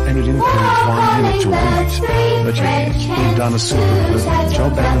 And it includes VYOND Minute to Win It. But yeah, we've done a super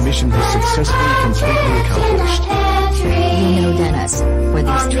job and the mission was successfully completely accomplished. You know, Dennis, for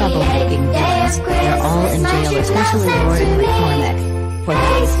these troublemaking villains, they're all in jail, especially Lord and McCormick. For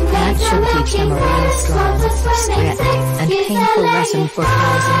that should teach them a real strong, strict, and painful lesson for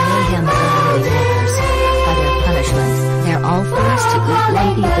causing mayhem around the others. For their punishment, they're all forced to eat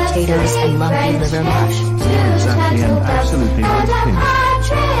lumpy potatoes and lumpy liver mush. Exactly, and absolutely right, Pim.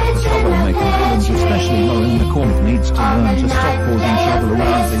 The troublemaking villains, especially Lauren McCormick, needs to learn to stop causing trouble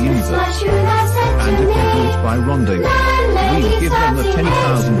around the universe. And if they do it by rendezvous, we'll give them the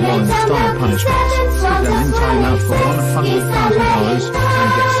 10,000 Warren-style punishment, put them in timeout for $100,000, and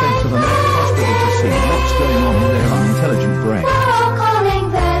get sent to the next hospital to see what's going on in their unintelligent brains. Calling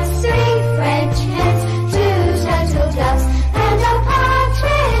birds, 3 French hens, 2 turtle doves, and a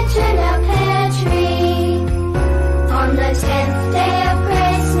partridge in a pear tree. On the 10th day of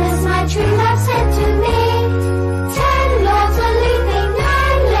Christmas, my true love said to me, 10 lords are leaping,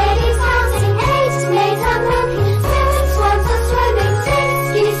 9 ladies dancing, 8 maids are milking, 7 swans are swimming, 6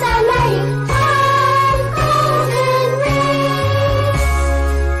 geese are laying, 5 golden rings.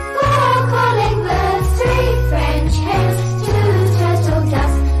 4 calling birds, 3 French hens, 2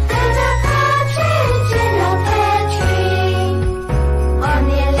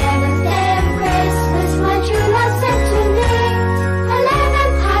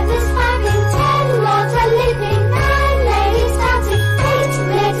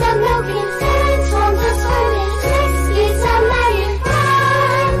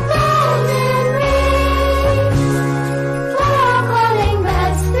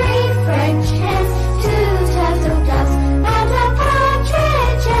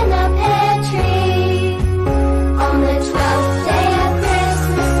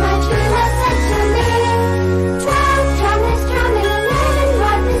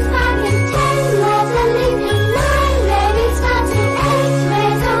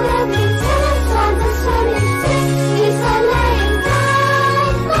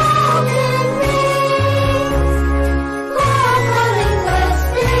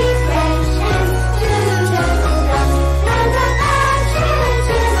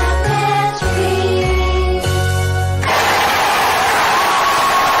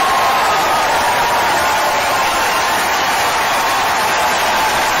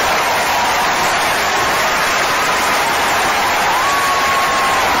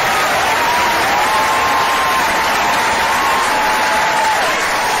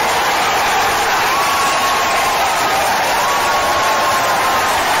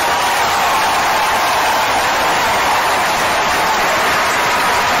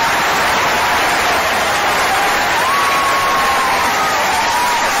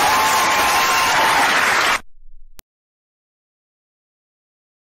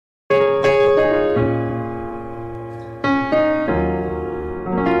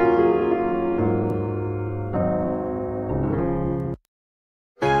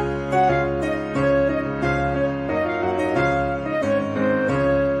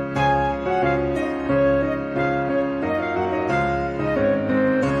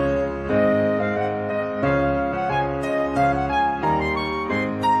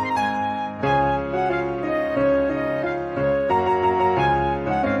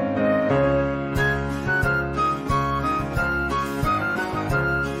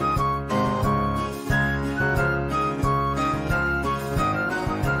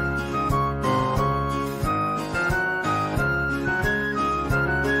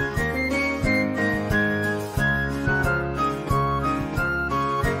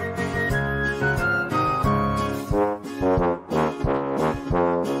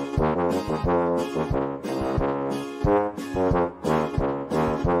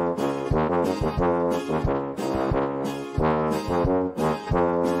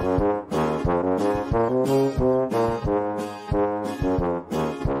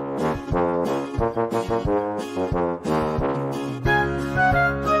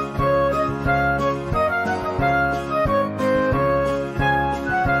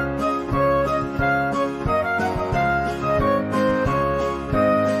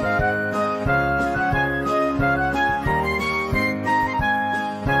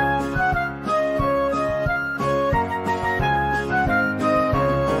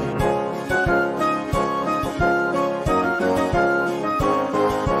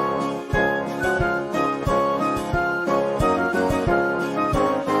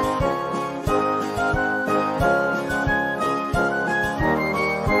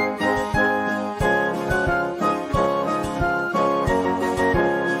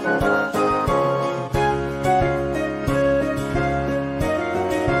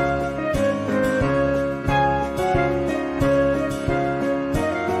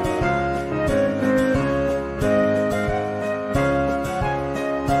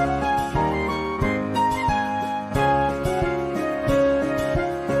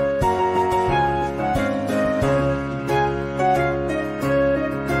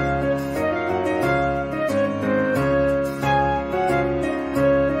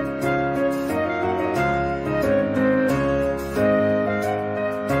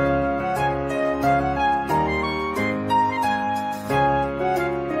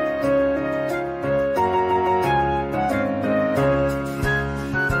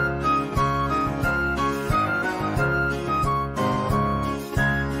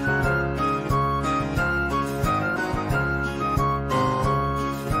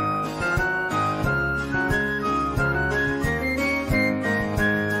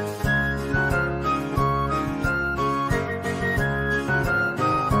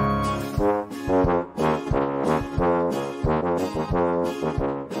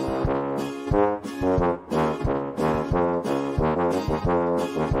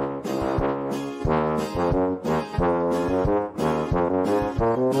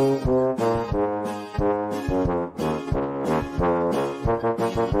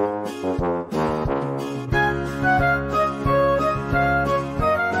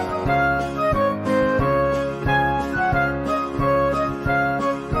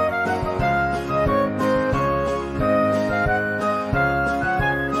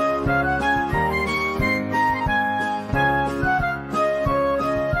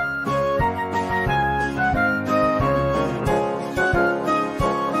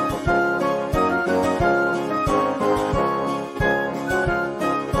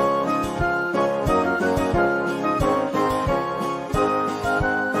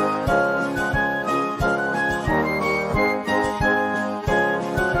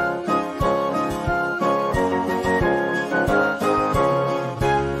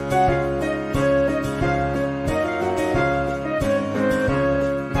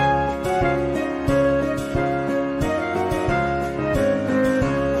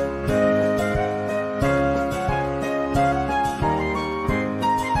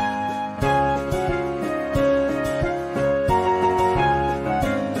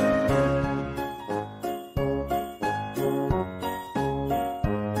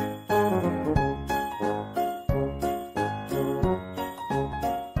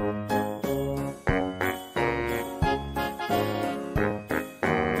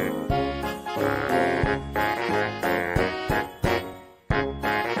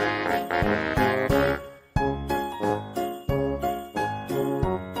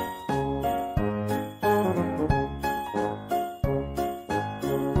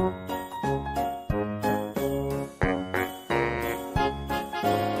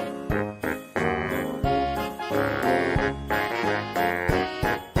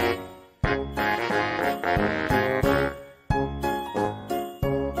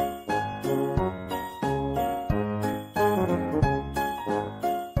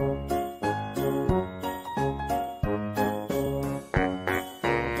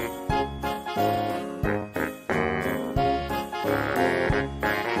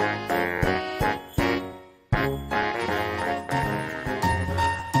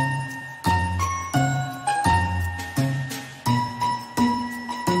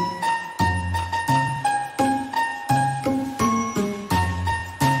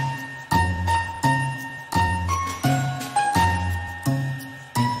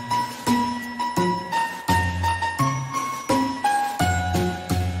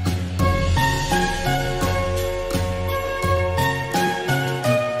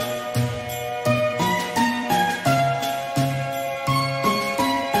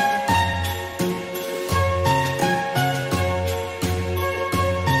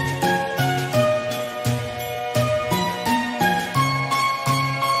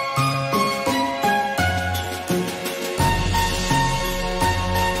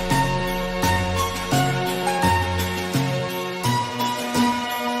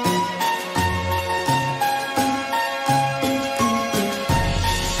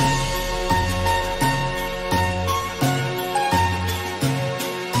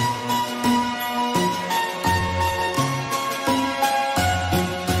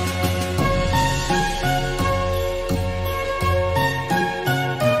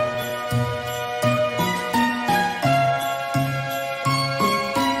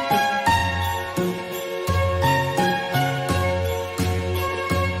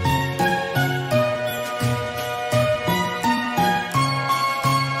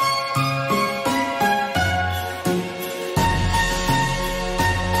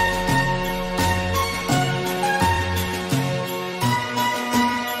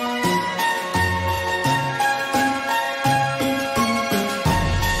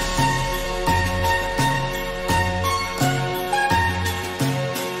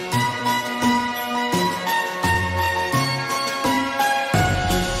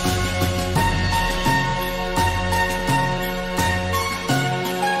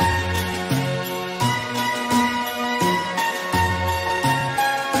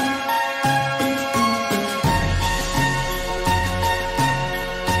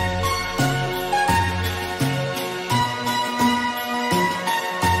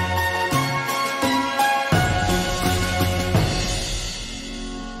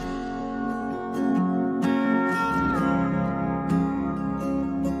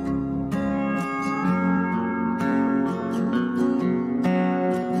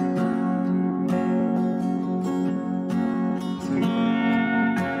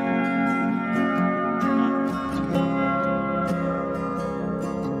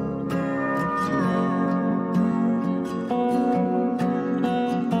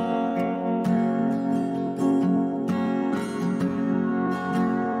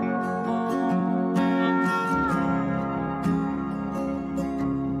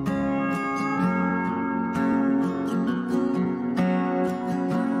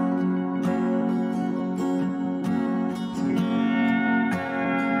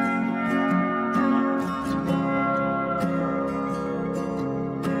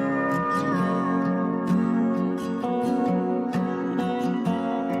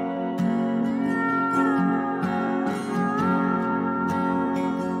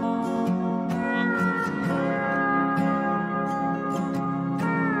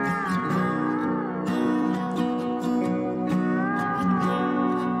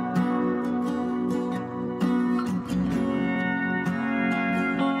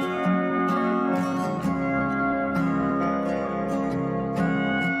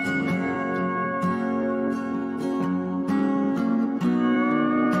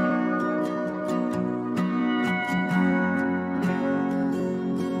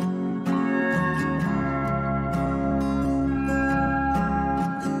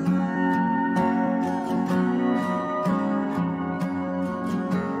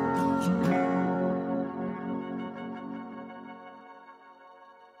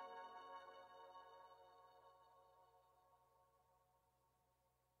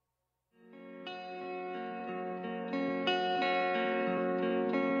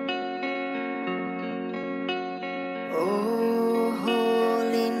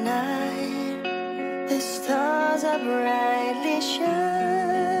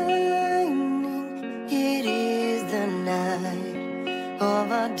 shining. It is the night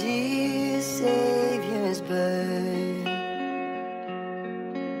of our dear Savior's birth.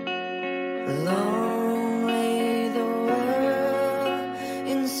 Long lay the world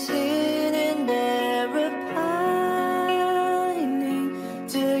in sin and error pining,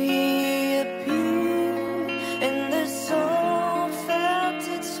 till He appeared and the soul felt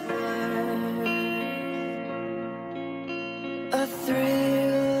its worth. A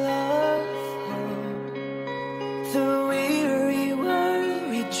thrill of hope, the weary world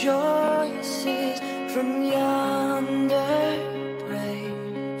rejoices from yonder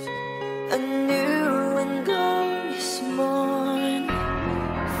praise. A new and glorious morn.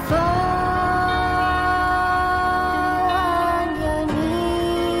 Fall on your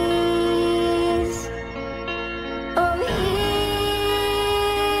knees. Oh, hear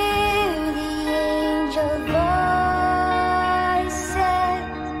the angel voices.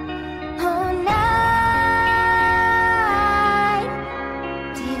 Oh, night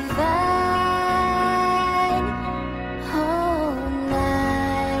divine. Oh,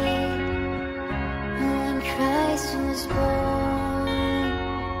 night when Christ was born.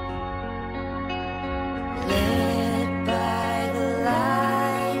 Led by the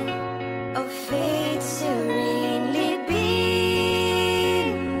light of faith serenely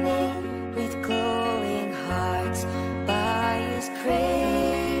beaming, with glowing hearts by His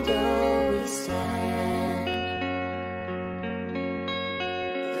cradle we stand.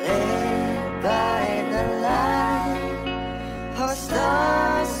 Led by the light, our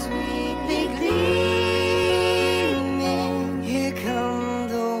stars sweetly gleaming. Here come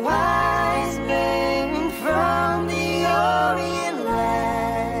the wise men from the Orient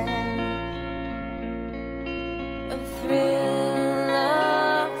land. A thrill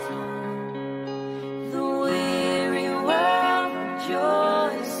of hope, the weary world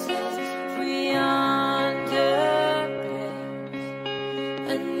rejoices, for yonder breaks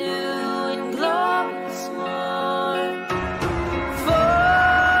a new and glorious morn. Fall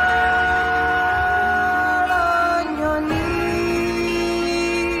on your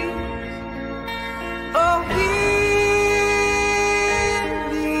knees. Oh, hear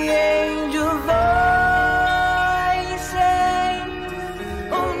the angel voices.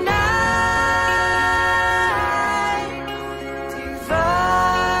 Oh, night divine.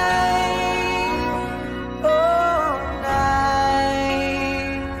 Oh,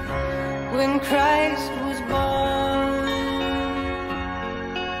 night when Christ was born.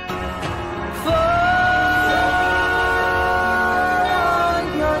 Fall on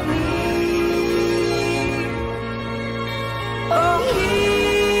your knees. Oh,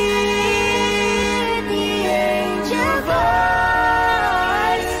 hear the angel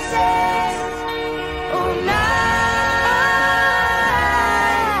voices. Oh, night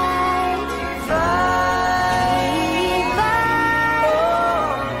divine. Oh,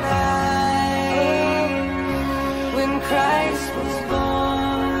 night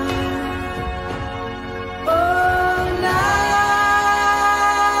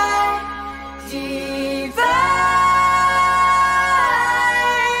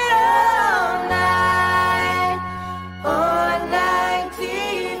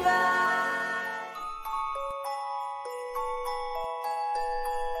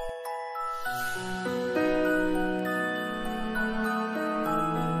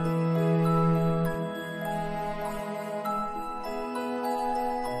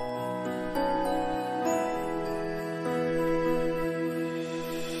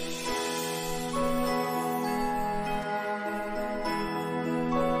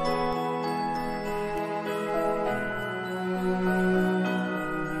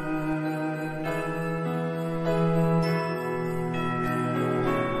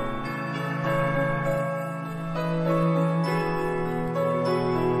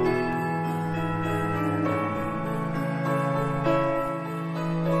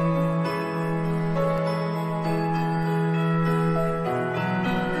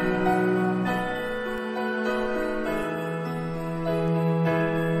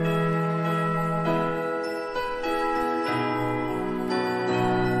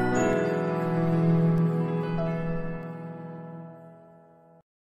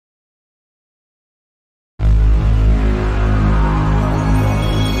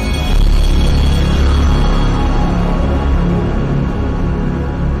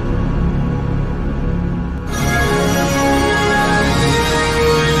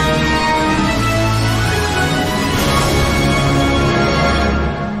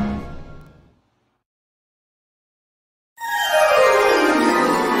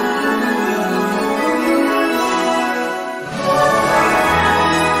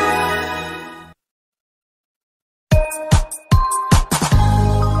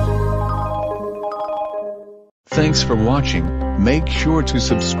Thanks for watching. Make sure to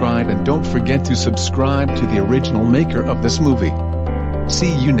subscribe and don't forget to subscribe to the original maker of this movie.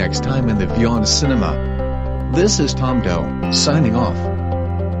 See you next time in the VYOND Cinema. This is Tom Doe, signing off.